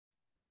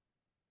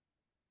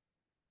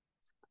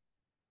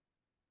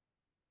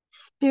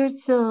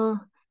spiritual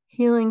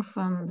healing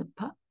from the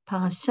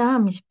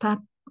Parashat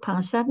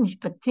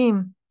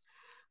Mishpatim.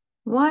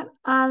 What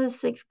are the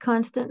 6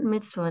 constant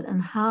mitzvot,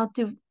 and how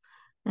do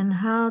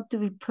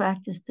we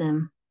practice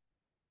them?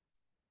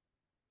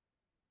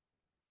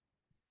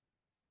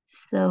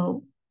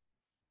 So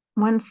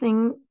I'll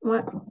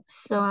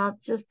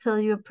just tell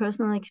you a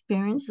personal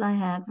experience I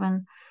had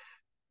when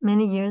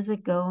many years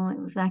ago. It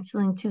was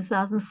actually in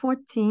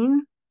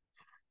 2014,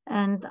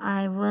 and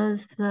I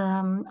was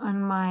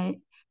on my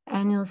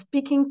annual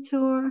speaking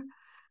tour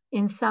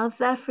in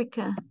South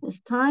Africa. This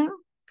time,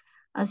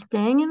 I was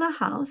staying in a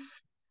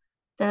house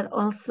that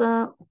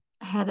also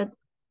had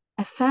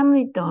a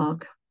family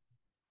dog.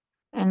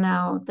 And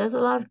now there's a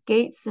lot of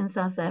gates in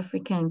South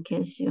Africa, in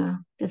case you're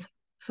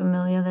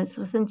familiar. This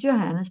was in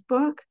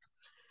Johannesburg.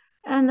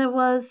 And there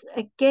was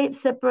a gate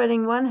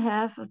separating one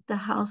half of the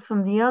house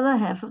from the other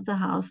half of the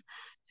house.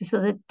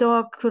 So the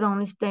dog could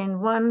only stay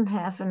in one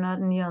half and not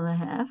in the other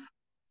half.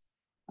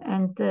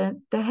 And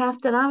the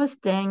half that I was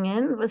staying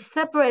in was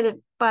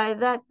separated by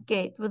that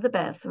gate with the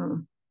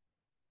bathroom.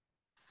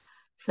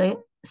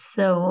 So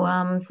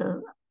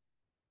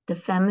the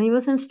family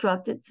was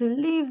instructed to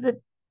leave the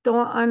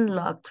door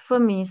unlocked for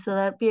me so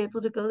that I'd be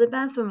able to go to the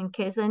bathroom in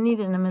case I need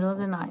it in the middle of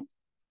the night.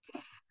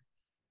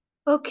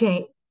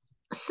 Okay,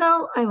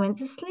 so I went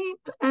to sleep,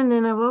 and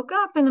then I woke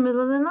up in the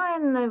middle of the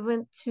night, and I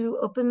went to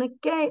open the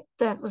gate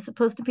that was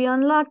supposed to be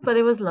unlocked, but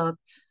it was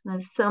locked.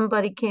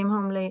 Somebody came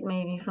home late,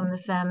 maybe from the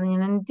family,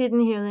 and then didn't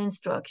hear the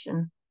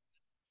instruction.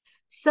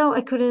 So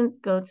I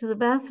couldn't go to the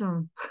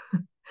bathroom.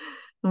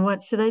 And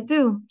what should I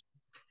do?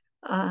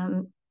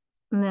 And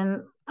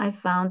then I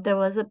found there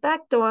was a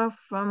back door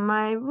from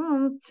my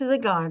room to the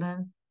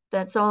garden.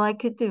 That's all I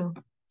could do.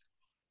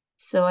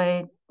 So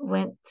I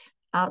went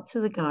out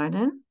to the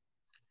garden,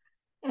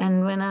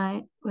 and when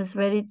I was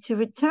ready to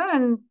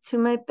return to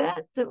my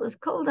bed, it was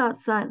cold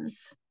outside. It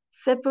was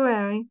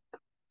February.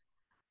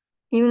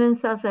 Even in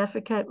South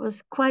Africa, it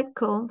was quite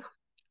cold.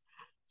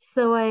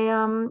 So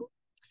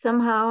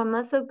somehow I'm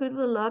not so good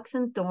with locks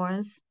and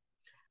doors.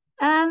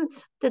 And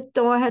the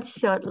door had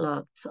shut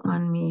locked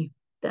on me.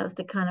 That was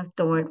the kind of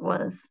door it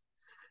was.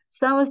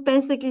 So I was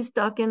basically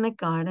stuck in the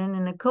garden,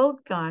 in a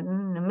cold garden,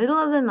 in the middle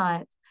of the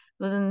night,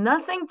 with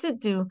nothing to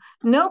do,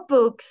 no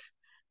books,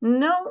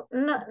 no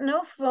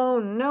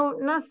phone, no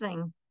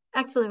nothing.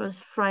 Actually, it was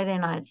Friday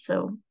night,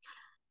 so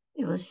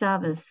it was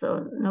Shabbos,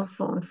 so no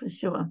phone for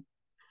sure.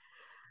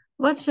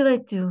 What should I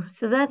do?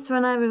 So that's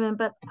when I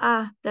remembered,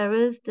 there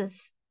is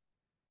this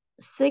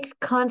 6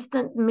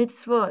 constant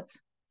mitzvot.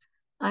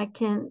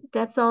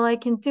 That's all I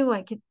can do.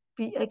 I could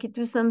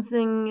do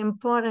something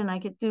important. I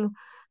could do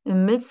a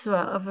mitzvah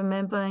of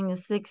remembering the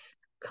 6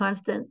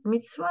 constant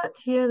mitzvot.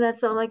 Here,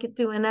 that's all I could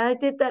do. And I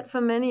did that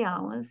for many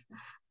hours.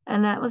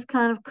 And that was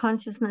kind of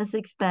consciousness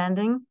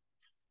expanding.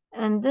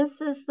 And this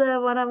is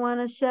what I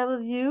want to share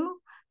with you,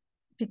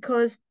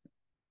 because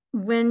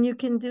when you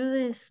can do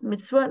this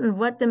mitzvot and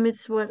what the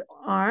mitzvot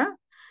are,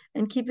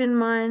 and keep in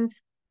mind,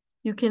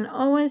 you can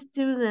always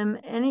do them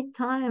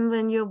anytime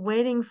when you're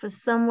waiting for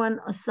someone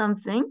or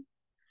something.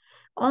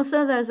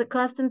 Also, there's a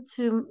custom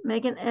to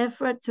make an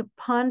effort to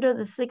ponder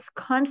the 6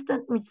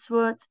 constant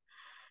mitzvot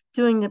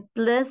during the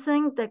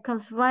blessing that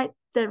comes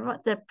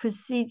that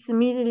precedes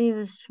immediately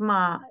the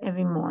Shema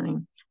every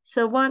morning.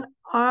 So what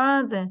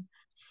are the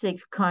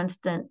 6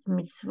 constant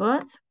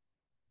mitzvot?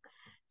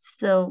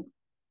 So,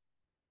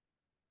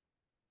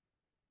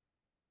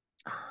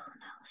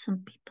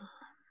 some people.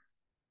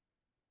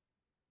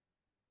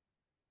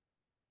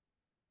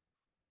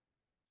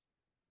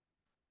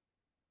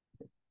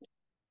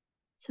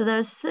 So there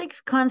are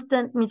 6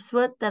 constant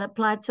mitzvot that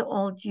apply to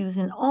all Jews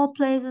in all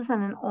places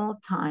and in all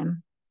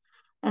time.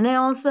 And they're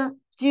also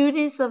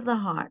duties of the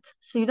heart.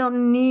 So you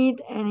don't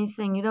need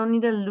anything. You don't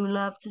need a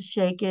lulav to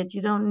shake it.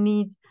 You don't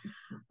need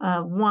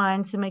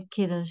wine to make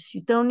kiddush.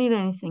 You don't need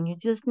anything. You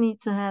just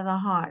need to have a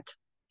heart.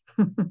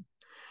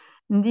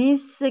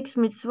 These 6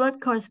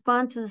 mitzvot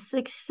correspond to the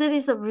 6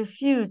 cities of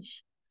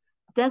refuge,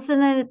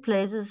 designated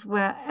places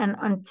where an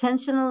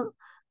unintentional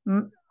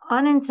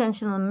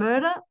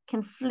murder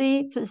can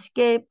flee to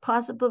escape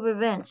possible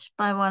revenge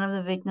by one of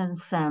the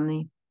victim's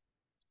family.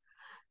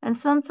 And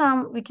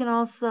sometimes we can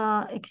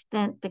also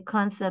extend the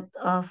concept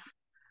of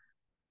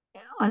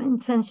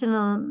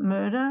unintentional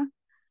murder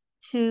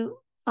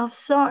of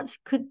sorts,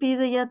 could be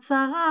the Yetzer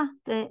Hara,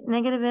 the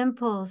negative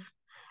impulse.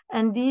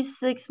 And these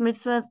 6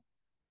 mitzvot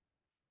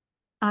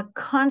are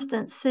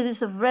constant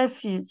cities of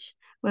refuge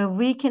where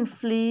we can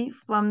flee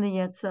from the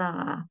Yetzer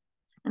Hara.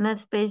 And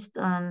that's based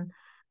on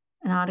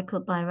an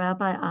article by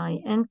Rabbi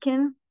Ari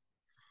Enkin.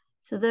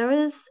 So there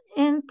is,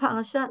 in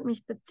Parashat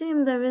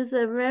Mishpatim, there is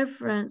a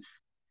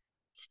reference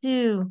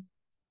to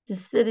the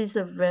cities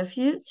of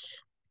refuge,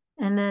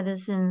 and that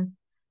is in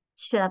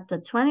chapter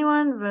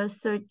 21, verse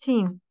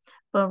 13.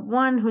 But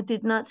one who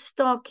did not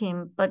stalk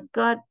him, but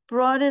God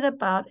brought it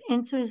about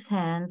into his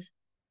hand,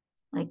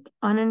 like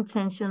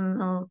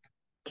unintentional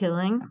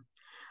killing,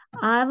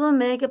 I will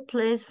make a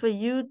place for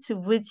you to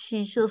which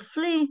he shall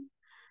flee.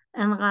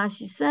 And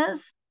Rashi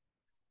says,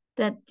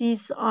 that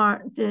these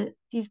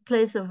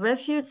place of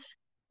refuge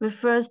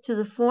refers to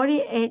the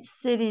 48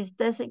 cities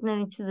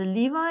designated to the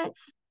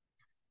Levites.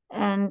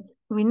 And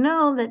we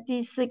know that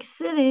these 48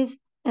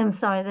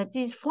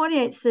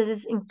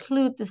 cities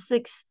include the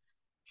 6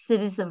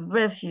 cities of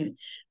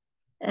refuge,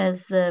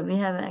 as we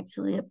have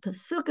actually a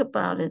pasuk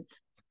about it,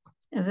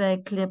 a very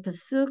clear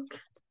pasuk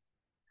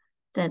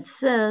that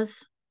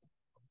says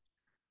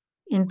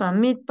in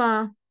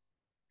Bamidbar,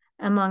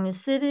 among the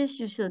cities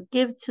you shall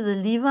give to the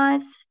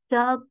Levites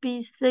shall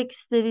be 6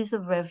 cities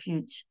of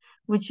refuge,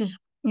 which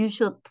you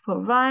shall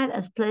provide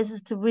as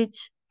places to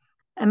which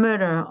a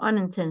murderer,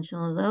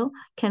 unintentional though,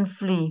 can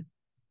flee.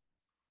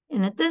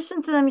 In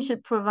addition to them, you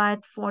should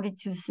provide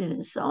 42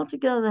 cities. So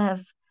altogether, they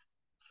have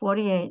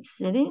 48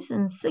 cities,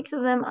 and 6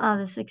 of them are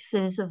the 6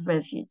 cities of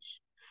refuge.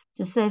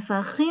 The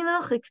Sefer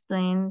Chinuch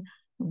explained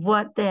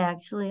what they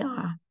actually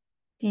are.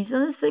 These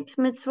are the 6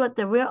 mitzvot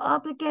that we're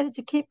obligated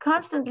to keep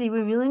constantly. We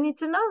really need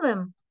to know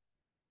them.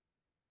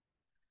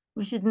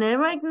 We should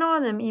never ignore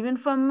them, even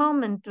for a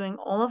moment, during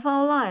all of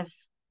our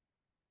lives.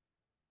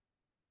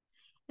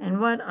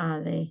 And what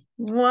are they?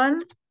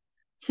 1,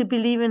 to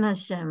believe in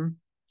Hashem.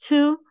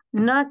 2,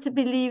 not to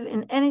believe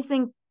in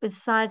anything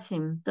besides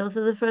him. Those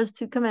are the first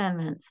 2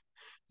 commandments.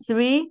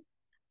 3,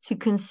 to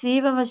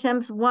conceive of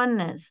Hashem's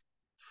oneness.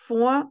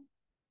 4,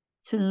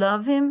 to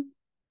love him.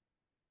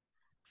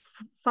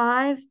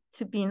 5,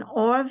 to be in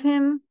awe of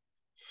him.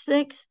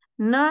 6,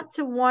 not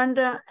to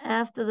wander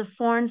after the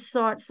foreign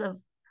sorts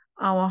of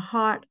our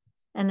heart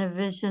and a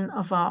vision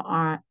of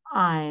our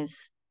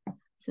eyes.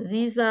 So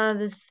these are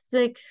the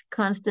 6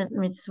 constant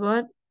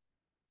mitzvot.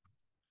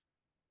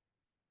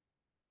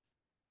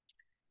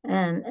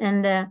 And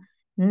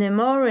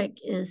Nemoric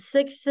is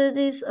 6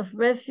 cities of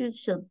refuge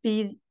shall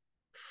be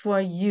for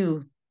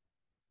you.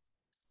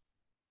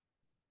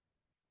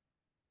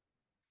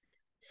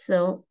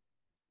 So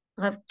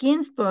Rav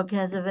Ginsburg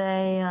has a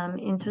very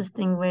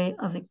interesting way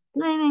of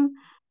explaining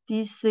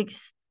these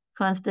 6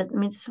 constant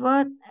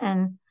mitzvot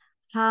and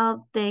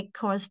how they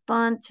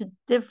correspond to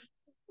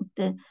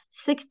the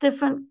 6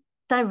 different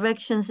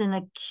directions in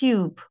a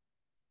cube.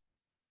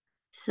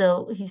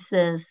 So he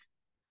says,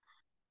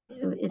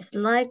 it's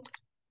like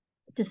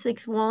the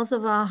 6 walls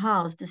of our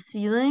house, the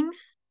ceilings,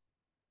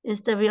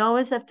 is that we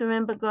always have to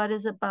remember God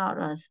is about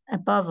us,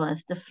 above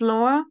us. The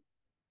floor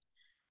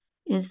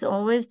is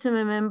always to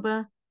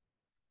remember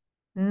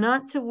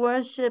not to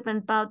worship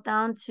and bow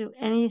down to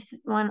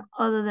anyone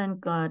other than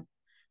God.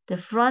 The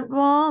front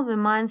wall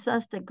reminds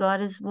us that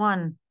God is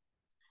one.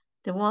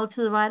 The wall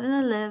to the right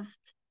and the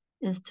left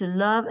is to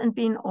love and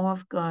be in awe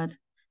of God.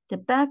 The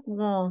back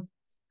wall,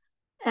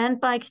 and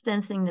by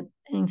extension,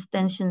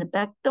 the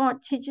back door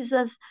teaches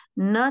us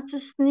not to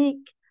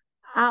sneak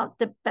out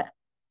the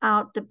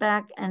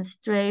back and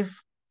stray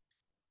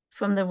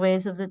from the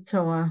ways of the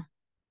Torah.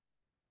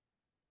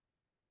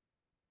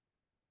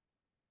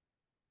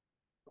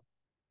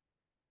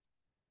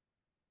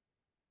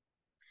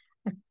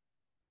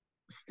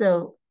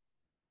 So,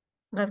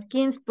 Rav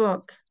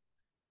Ginsburg,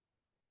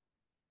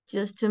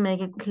 just to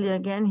make it clear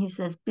again, he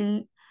says,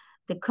 the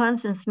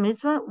conscience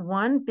mitzvah,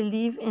 1,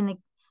 believe in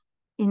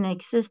the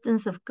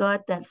existence of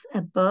God that's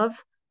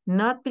above.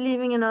 Not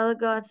believing in other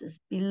gods is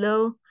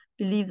below.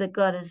 Believe that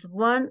God is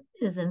one,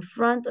 is in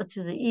front or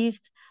to the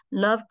east.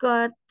 Love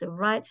God, the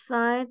right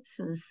side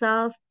to the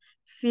south.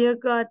 Fear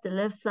God, the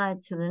left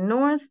side to the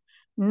north.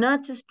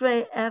 Not to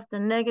stray after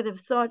negative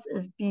thoughts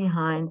is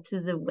behind to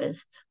the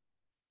west.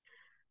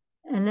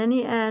 And then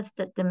he adds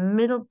that the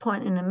middle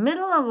point in the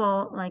middle of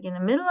all, like in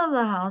the middle of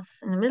the house,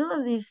 in the middle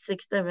of these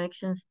 6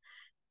 directions,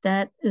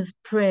 that is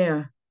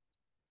prayer.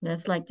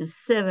 That's like the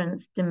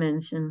 7th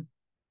dimension.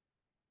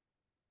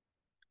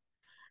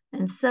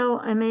 And so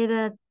I made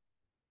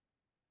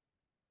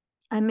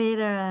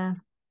a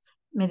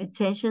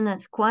meditation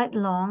that's quite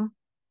long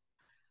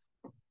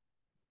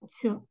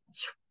to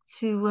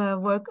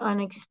work on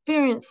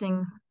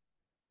experiencing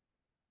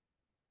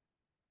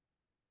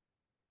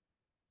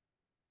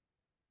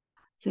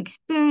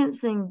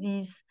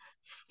these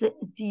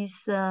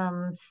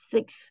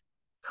 6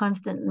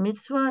 constant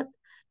mitzvot,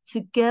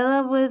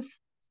 together with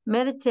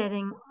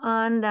meditating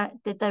on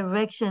the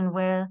direction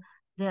where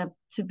they're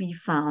to be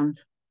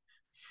found.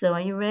 So are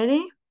you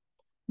ready?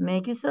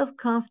 Make yourself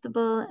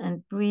comfortable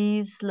and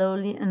breathe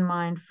slowly and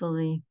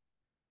mindfully.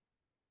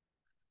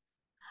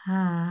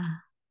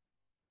 Ah.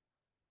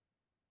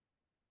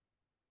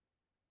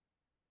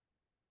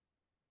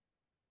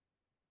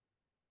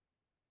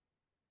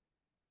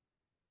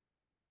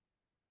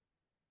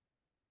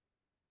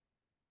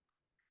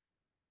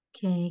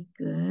 Okay,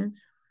 good.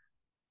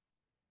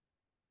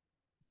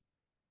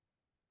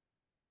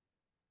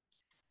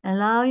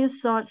 Allow your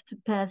thoughts to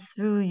pass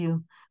through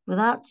you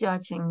without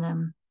judging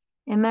them.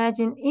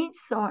 Imagine each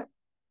thought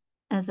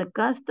as a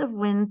gust of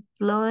wind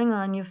blowing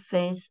on your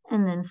face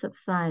and then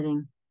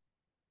subsiding.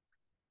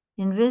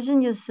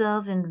 Envision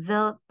yourself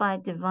enveloped by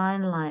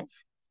divine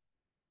lights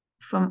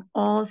from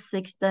all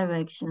 6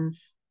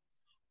 directions.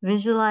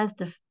 Visualize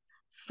the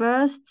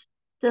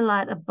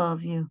light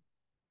above you.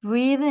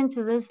 Breathe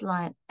into this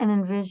light and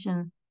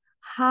envision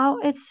how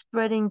it's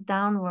spreading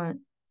downward,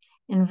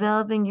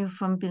 enveloping you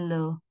from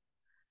below.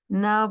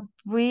 Now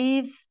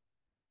breathe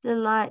the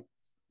light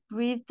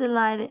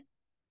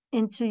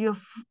into your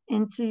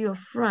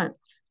front.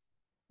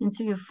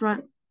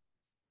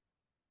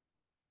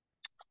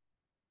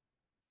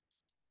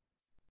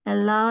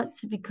 Allow it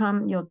to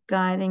become your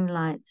guiding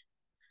light.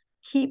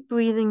 Keep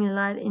breathing the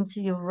light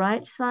into your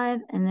right side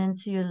and then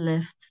to your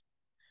left.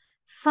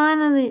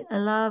 Finally,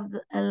 allow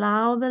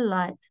the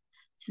light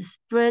to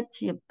spread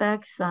to your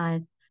back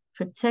side,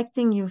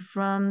 protecting you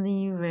from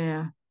the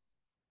rear.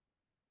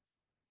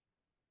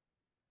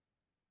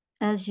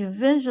 As you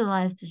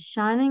visualize the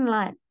shining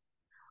light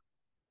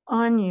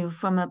on you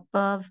from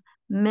above,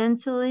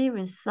 mentally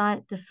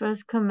recite the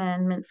first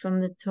commandment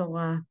from the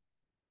Torah.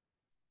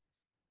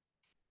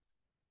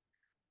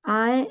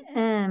 I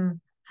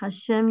am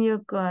Hashem your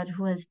God,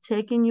 who has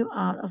taken you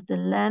out of the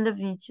land of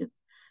Egypt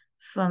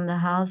from the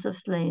house of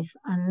slaves.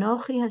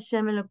 Anochi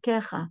Hashem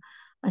Elokecha,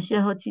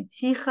 asher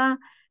hotzitzicha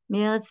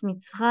me'eretz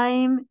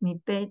Mitzrayim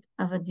mibeit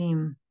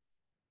avadim.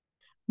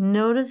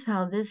 Notice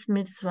how this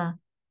mitzvah,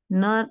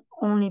 not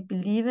only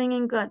believing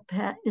in God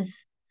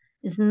is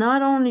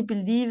not only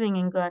believing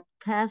in God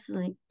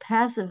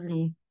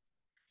passively,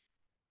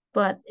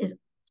 but it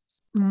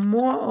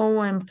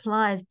moreover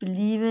implies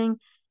believing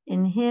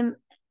in Him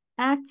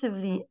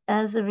actively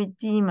as a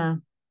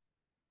redeemer.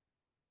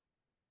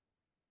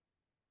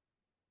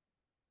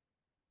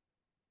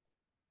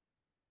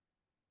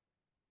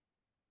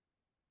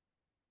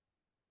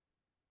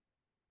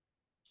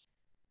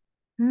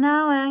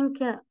 Now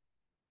anchor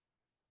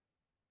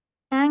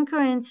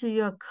into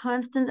your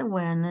constant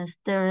awareness.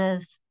 There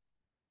is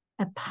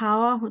a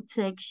power who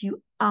takes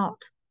you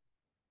out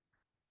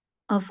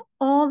of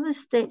all the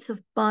states of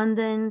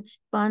bondage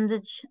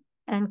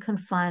and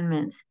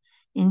confinements.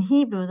 In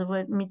Hebrew, the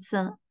word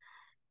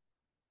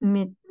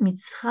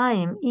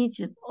Mitzrayim,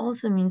 Egypt,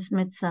 also means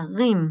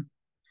Mitzarim,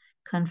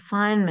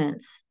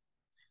 confinements.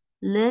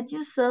 Let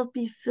yourself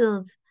be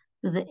filled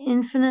with the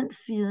infinite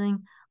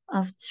feeling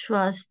of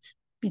trust,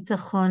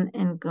 bitachon,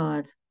 in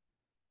God.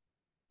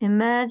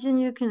 Imagine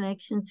your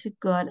connection to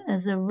God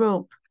as a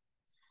rope.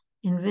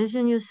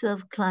 Envision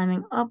yourself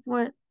climbing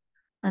upward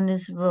on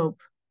this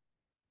rope.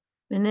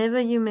 Whenever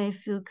you may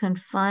feel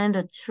confined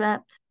or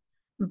trapped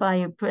by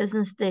your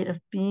present state of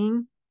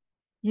being,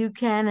 you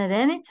can at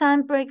any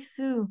time break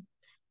through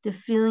the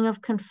feeling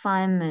of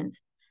confinement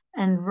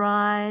and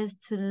rise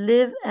to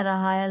live at a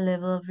higher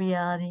level of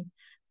reality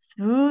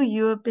through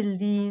your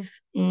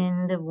belief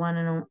in the one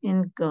and only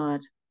in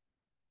God.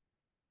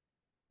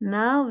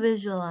 Now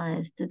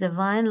visualize the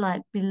divine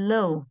light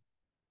below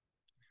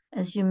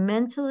as you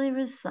mentally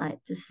recite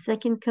the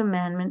second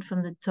commandment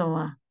from the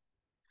Torah.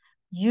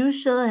 You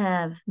shall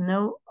have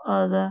no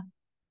other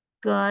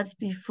gods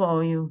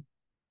before you.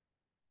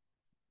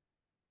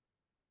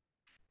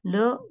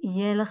 Lo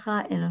yeh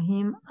lecha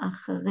Elohim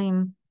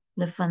acharim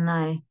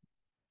lefanai.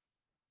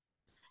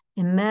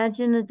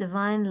 Imagine the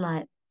divine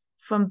light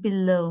from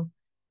below,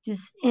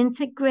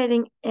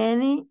 disintegrating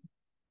any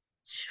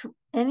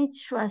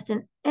trust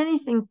in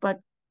anything but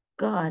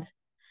God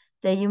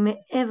that you may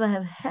ever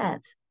have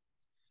had.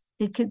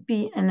 It could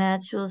be a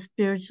natural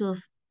spiritual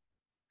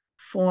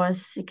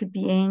force, it could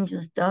be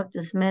angels,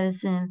 doctors,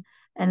 medicine,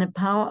 and the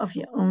power of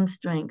your own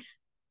strength.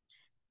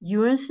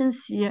 Your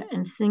sincere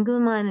and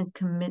single-minded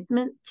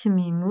commitment to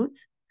Mimut,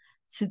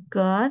 to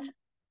God,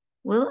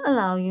 will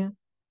allow you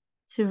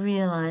to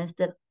realize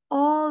that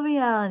all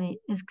reality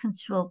is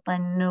controlled by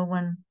no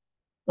one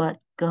but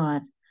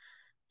God.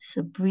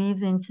 So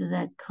breathe into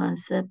that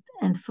concept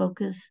and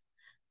focus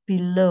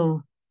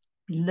below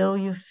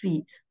your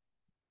feet.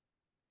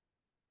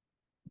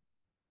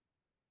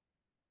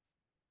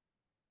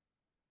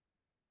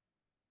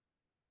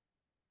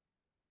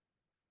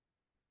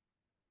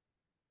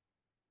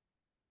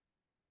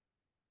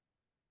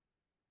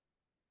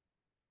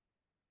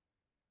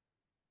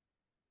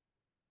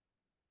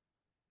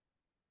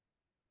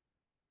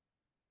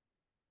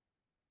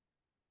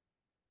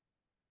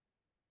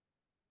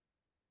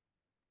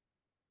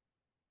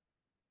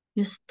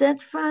 Your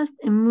steadfast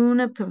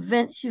emunah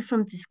prevents you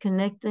from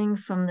disconnecting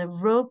from the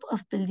rope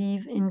of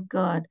belief in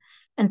God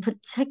and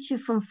protects you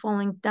from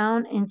falling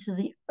down into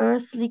the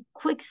earthly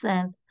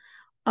quicksand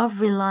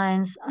of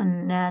reliance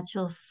on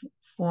natural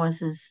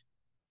forces.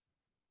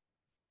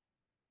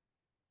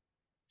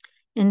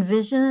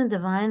 Envision a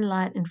divine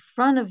light in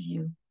front of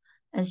you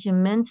as you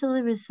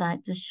mentally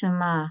recite the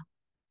Shema.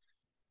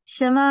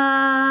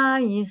 Shema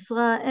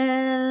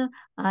Yisrael,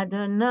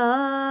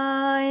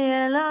 Adonai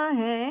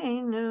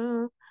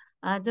Eloheinu,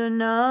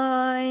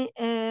 Adonai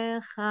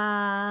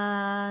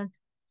Echad.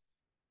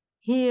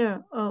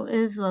 Hear, O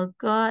Israel,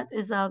 God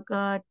is our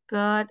God,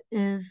 God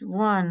is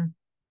one.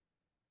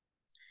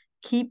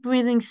 Keep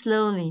breathing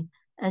slowly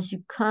as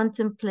you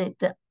contemplate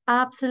the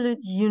absolute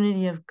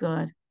unity of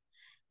God.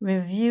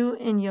 Review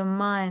in your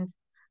mind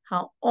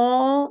how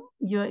all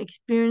your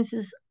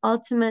experiences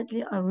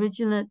ultimately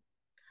originate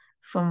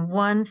from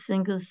one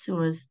single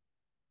source,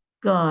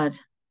 God,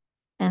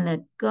 and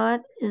that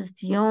God is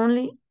the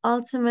only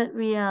ultimate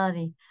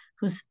reality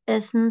whose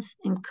essence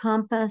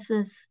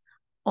encompasses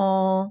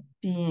all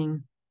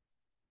being.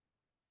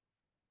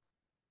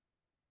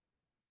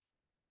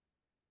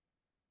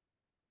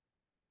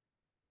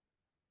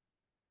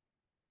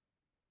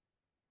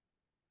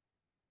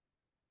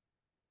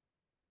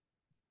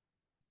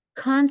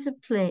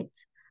 Contemplate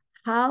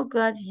how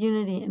God's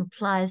unity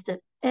implies that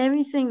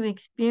everything we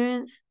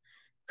experience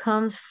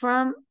comes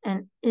from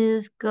and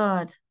is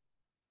God.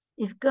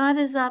 If God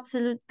is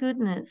absolute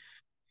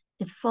goodness,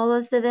 it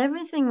follows that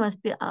everything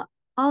must be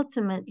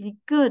ultimately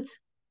good.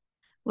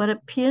 What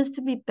appears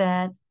to be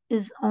bad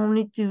is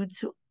only due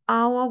to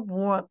our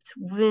warped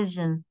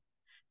vision,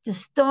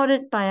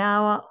 distorted by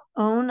our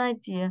own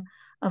idea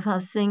of how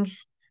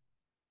things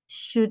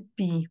should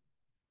be.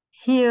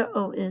 Hear,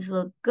 O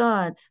Israel,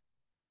 God,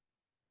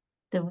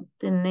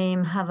 the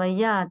name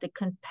Havaya, the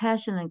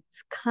compassionate,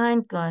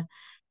 kind God,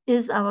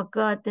 is our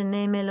God, the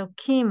name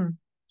Elohim,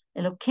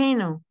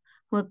 Elokeinu,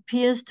 who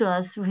appears to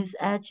us through his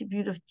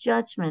attribute of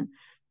judgment.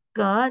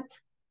 God,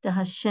 the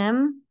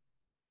Hashem,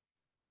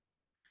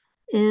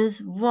 is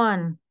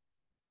one.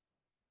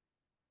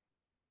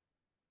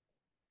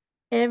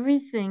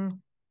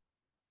 Everything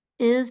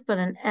is but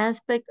an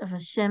aspect of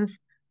Hashem's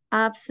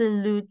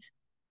absolute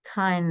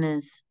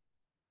kindness.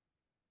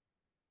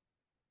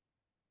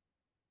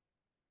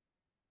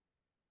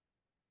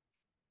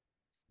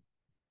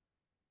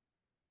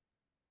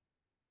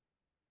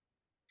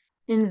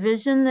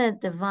 Envision the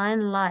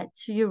divine light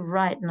to your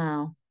right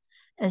now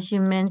as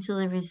you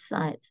mentally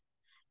recite.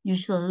 You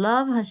shall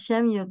love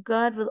Hashem your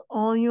God with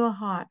all your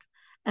heart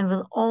and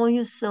with all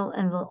your soul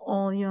and with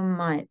all your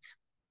might.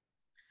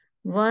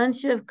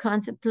 Once you have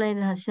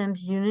contemplated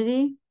Hashem's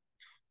unity,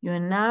 you are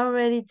now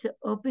ready to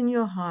open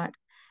your heart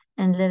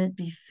and let it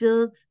be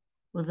filled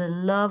with the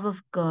love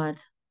of God.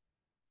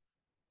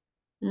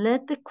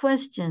 Let the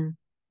question,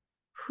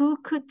 who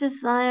could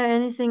desire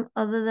anything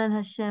other than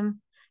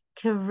Hashem,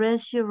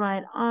 caress your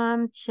right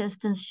arm,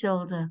 chest, and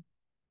shoulder.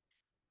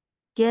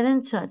 Get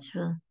in touch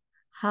with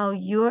how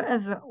your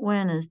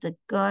awareness that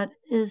God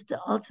is the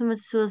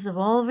ultimate source of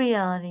all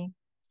reality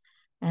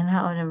and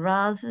how it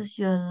arouses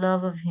your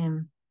love of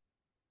Him.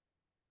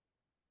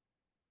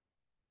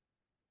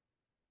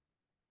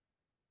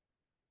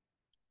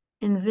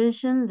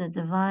 Envision the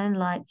divine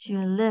light to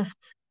your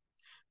left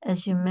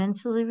as you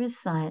mentally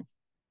recite,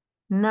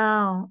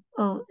 now,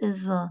 O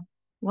Israel,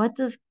 what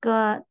does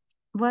God,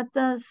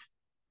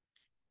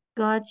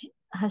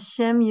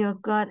 Hashem, your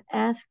God,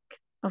 ask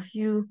of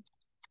you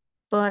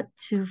but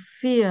to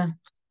fear?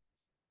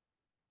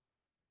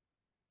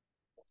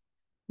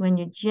 When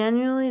you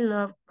genuinely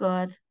love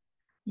God,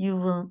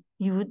 you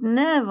would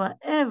never,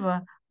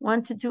 ever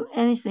want to do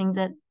anything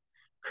that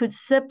could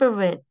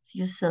separate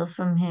yourself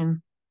from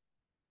Him.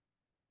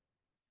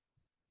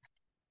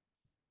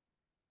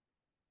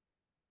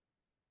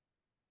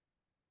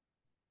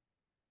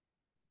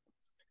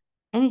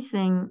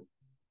 Anything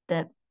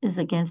that is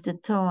against the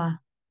Torah.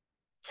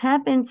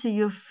 Tap into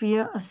your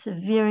fear of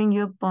severing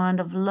your bond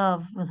of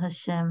love with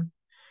Hashem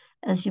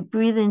as you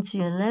breathe into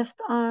your left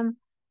arm,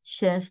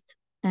 chest,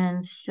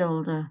 and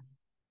shoulder.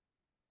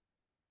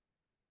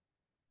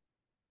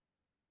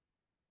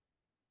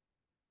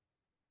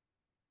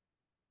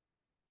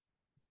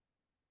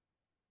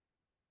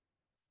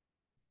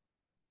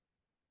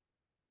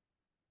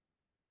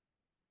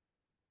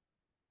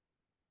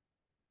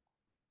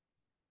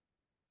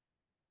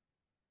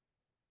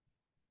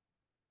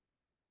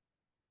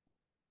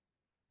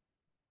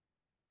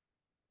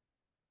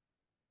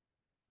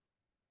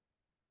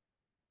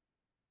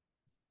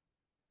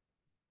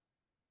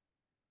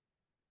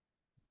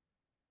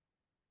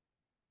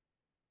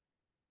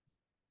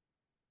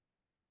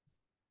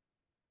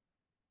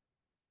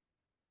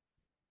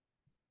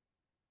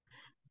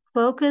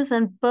 Focus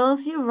on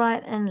both your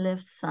right and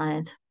left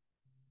side,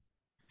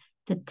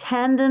 the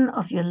tandem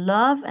of your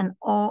love and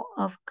awe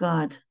of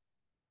God.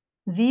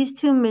 These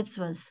two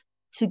mitzvahs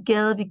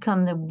together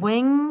become the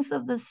wings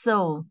of the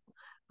soul,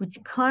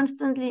 which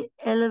constantly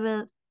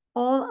elevate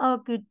all our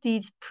good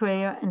deeds,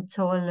 prayer, and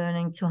Torah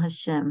learning to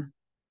Hashem.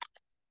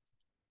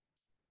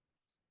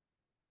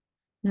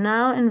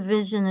 Now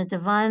envision a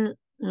divine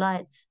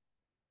light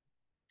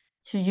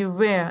to your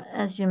rear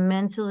as you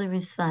mentally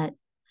recite.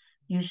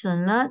 You shall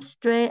not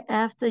stray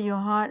after your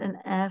heart and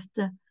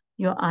after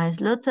your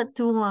eyes. Lo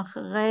tatuhu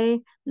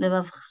acharei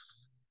levavcha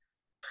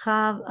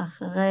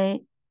acharei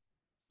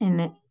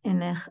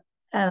עיניך,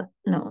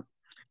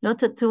 לא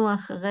תטו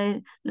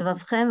אחרי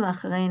לבבכם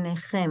ואחרי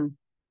עיניכם.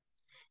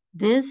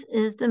 This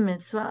is the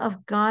mitzvah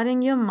of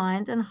guarding your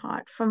mind and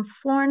heart from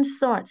foreign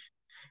thoughts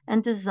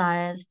and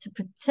desires to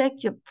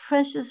protect your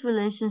precious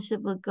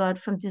relationship with God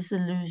from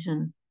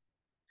disillusion.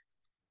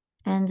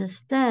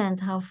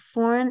 Understand how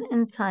foreign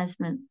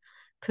enticement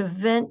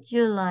prevent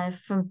your life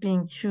from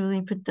being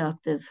truly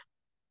productive.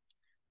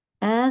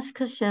 Ask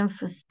Hashem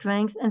for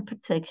strength and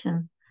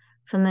protection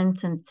from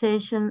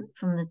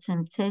the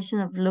temptation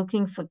of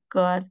looking for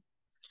God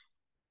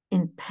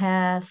in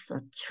paths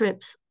or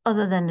trips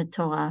other than the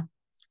Torah.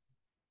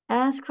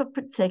 Ask for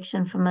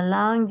protection from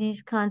allowing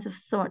these kinds of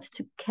thoughts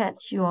to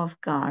catch you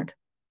off guard.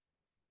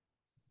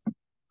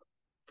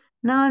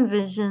 Now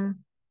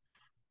envision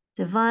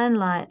divine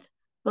light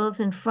both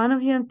in front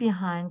of you and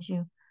behind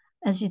you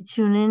as you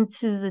tune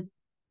into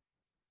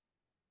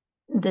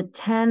the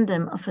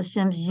tandem of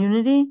Hashem's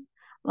unity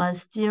while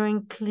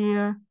steering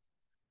clear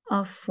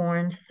of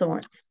foreign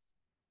thoughts.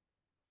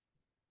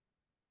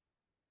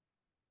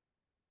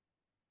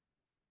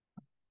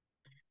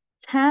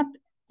 Tap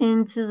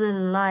into the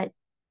light.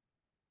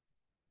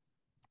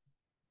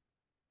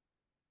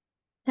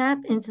 Tap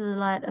into the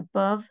light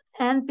above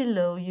and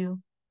below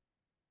you,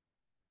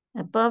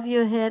 above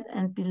your head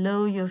and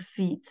below your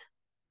feet.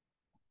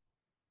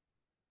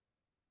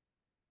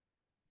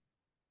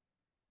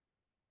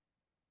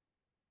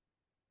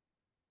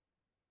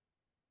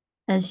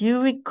 As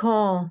you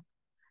recall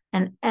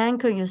and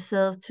anchor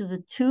yourself to the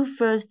two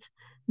first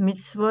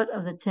mitzvot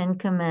of the Ten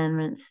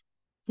Commandments,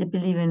 to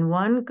believe in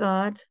one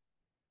God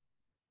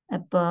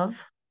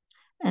above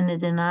and the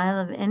denial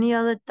of any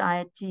other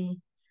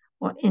deity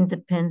or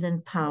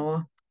independent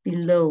power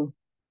below.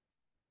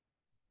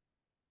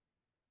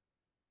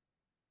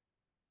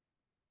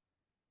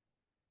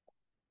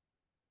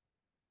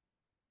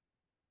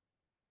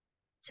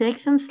 Take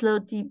some slow,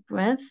 deep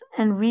breaths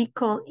and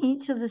recall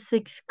each of the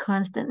 6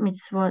 constant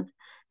mitzvot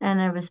and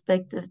their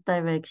respective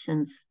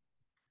directions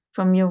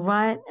from your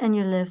right and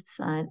your left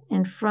side,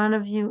 in front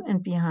of you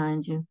and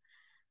behind you,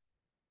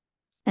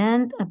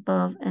 and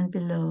above and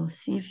below.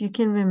 See if you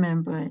can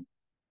remember it.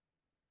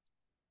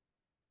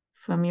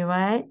 From your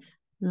right,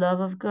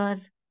 love of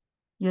God.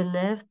 Your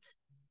left,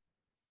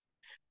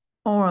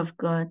 awe of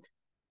God.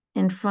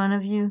 In front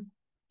of you,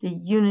 the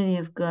unity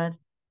of God.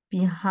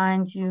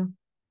 Behind you,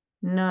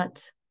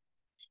 not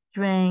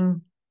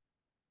straying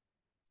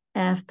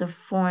after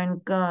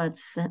foreign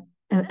gods.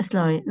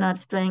 Not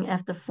straying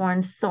after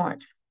foreign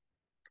thought.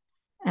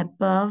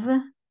 Above,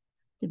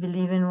 to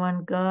believe in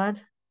one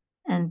God,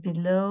 and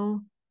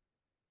below,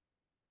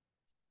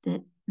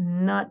 the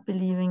not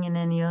believing in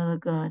any other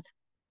God.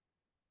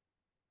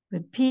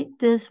 Repeat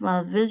this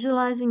while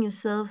visualizing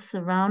yourself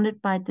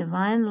surrounded by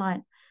divine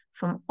light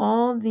from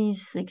all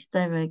these 6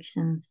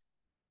 directions.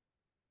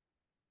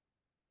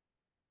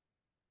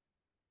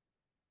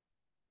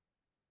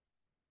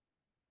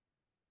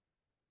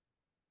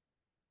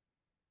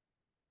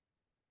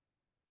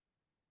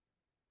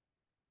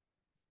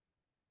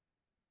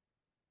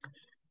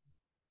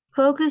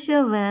 Focus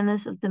your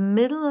awareness of the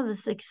middle of the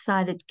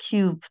 6-sided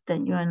cube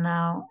that you are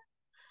now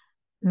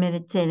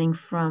meditating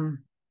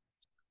from.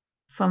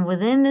 From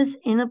within this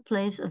inner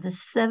place of the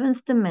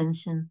 7th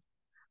dimension,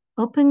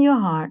 open your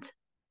heart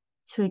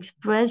to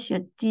express your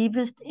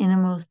deepest,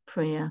 innermost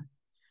prayer.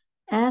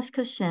 Ask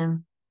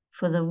Hashem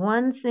for the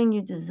one thing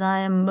you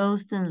desire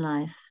most in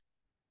life.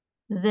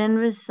 Then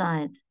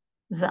recite,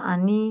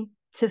 Ve'ani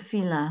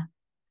tefillah,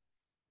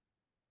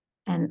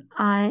 and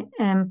I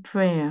am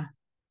prayer,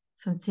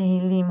 from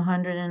Tehillim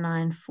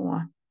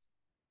 109:4.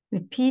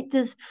 Repeat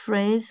this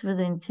phrase with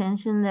the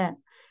intention that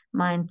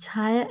my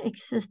entire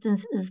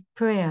existence is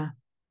prayer.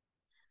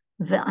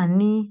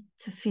 Ve'ani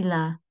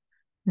tefillah.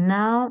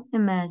 Now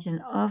imagine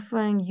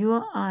offering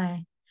your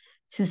I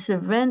to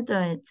surrender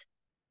it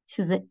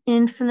to the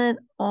infinite,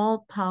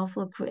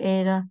 all-powerful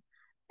Creator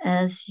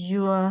as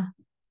your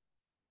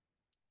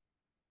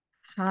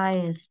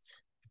highest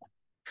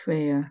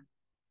prayer.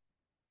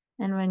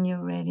 And when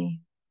you're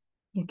ready,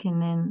 you can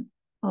then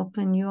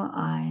open your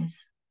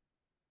eyes.